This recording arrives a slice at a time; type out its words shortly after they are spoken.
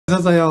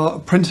Whether they are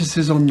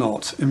apprentices or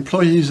not,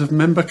 employees of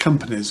member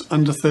companies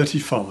under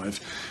 35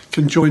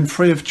 can join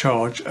free of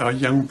charge our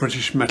Young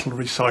British Metal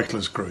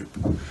Recyclers group.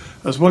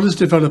 As well as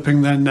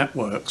developing their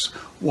networks,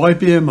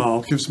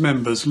 YBMR gives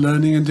members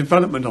learning and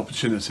development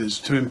opportunities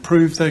to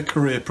improve their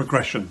career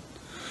progression.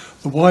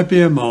 The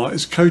YBMR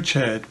is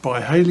co-chaired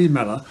by Hayley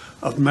Mellor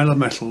of Mellor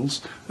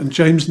Metals and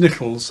James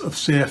Nichols of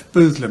CF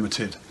Booth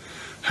Limited.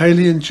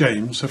 Hayley and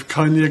James have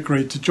kindly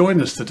agreed to join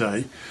us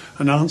today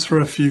and answer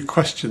a few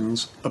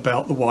questions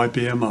about the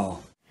YBMR.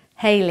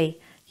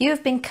 Hayley, you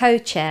have been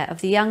co-chair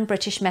of the Young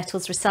British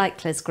Metals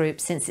Recyclers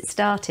group since it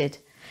started.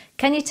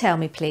 Can you tell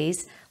me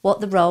please what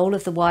the role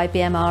of the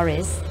YBMR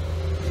is?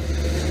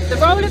 The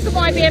role of the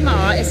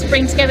YBMR is to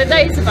bring together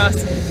those of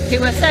us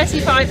who are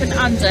 35 and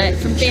under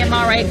from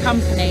BMRA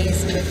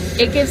companies.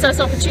 It gives us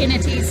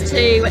opportunities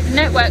to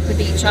network with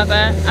each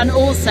other and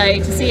also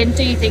to see and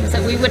do things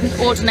that we wouldn't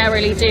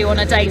ordinarily do on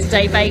a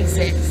day-to-day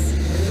basis.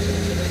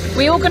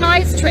 We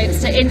organise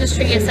trips to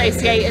industry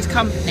associated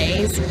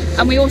companies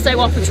and we also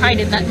offer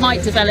training that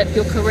might develop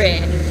your career.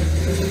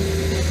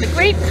 The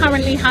group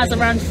currently has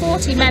around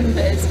 40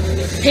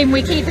 members whom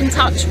we keep in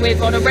touch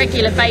with on a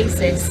regular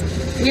basis.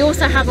 We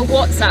also have a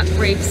WhatsApp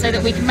group so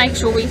that we can make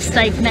sure we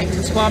stay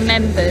connected to our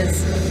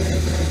members.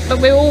 But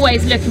we're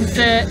always looking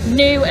for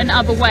new and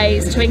other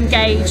ways to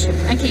engage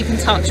and keep in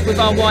touch with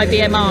our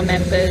YBMR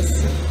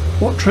members.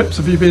 What trips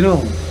have you been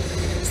on?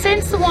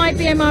 Since the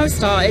YBMR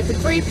started, the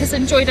group has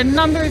enjoyed a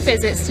number of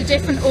visits to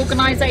different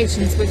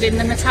organisations within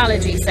the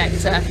metallurgy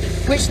sector,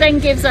 which then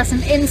gives us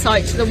an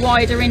insight to the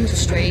wider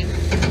industry.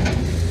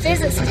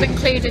 Visits have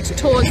included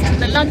tours to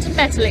the London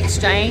Metal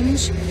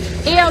Exchange,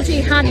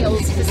 ELG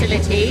Haniel's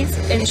facilities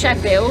in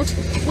Sheffield,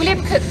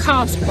 William Cook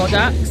Cast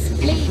Products,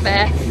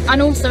 Liebherr, and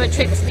also a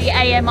trip to the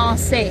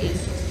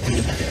AMRC.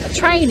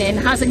 Training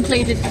has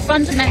included the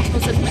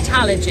fundamentals of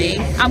metallurgy,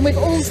 and we've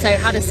also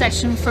had a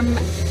session from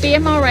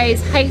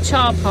BMRA's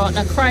HR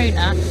partner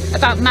Krona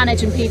about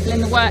managing people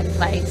in the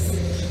workplace.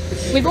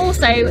 We've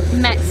also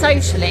met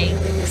socially,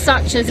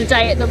 such as a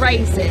day at the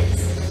races.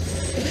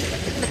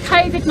 The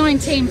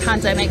COVID-19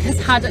 pandemic has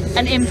had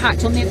an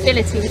impact on the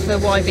ability for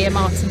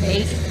YBMR to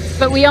meet,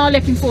 but we are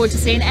looking forward to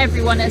seeing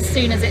everyone as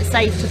soon as it's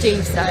safe to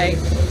do so.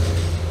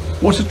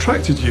 What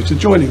attracted you to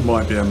joining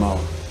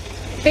YBMR?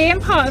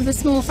 Being part of a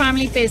small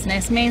family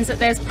business means that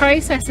there's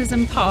processes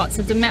and parts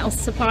of the metal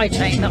supply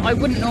chain that I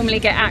wouldn't normally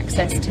get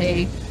access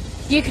to.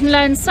 You can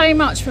learn so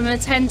much from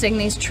attending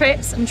these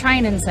trips and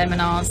training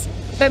seminars,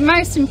 but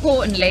most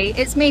importantly,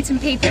 it's meeting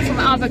people from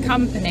other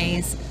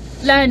companies,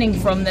 learning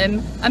from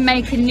them and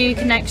making new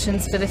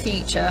connections for the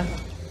future.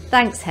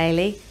 Thanks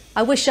Hayley.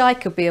 I wish I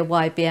could be a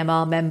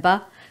YBMR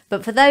member,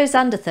 but for those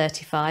under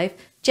 35,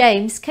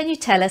 James, can you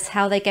tell us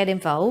how they get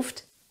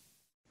involved?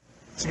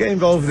 To get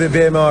involved with the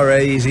BMRA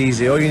is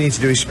easy. All you need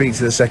to do is speak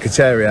to the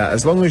Secretariat.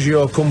 As long as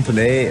your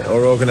company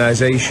or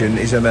organisation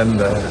is a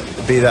member,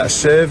 be that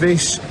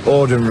service,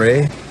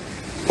 ordinary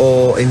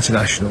or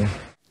international.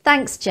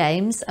 Thanks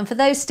James, and for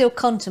those still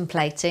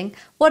contemplating,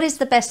 what is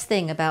the best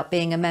thing about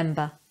being a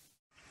member?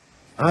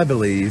 I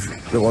believe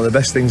that one of the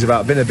best things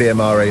about being a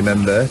BMRA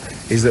member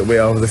is that we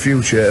are the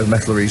future of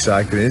metal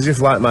recycling. As if,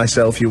 like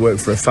myself, you work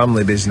for a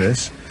family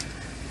business,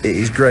 it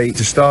is great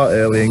to start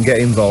early and get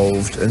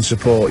involved and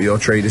support your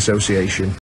trade association.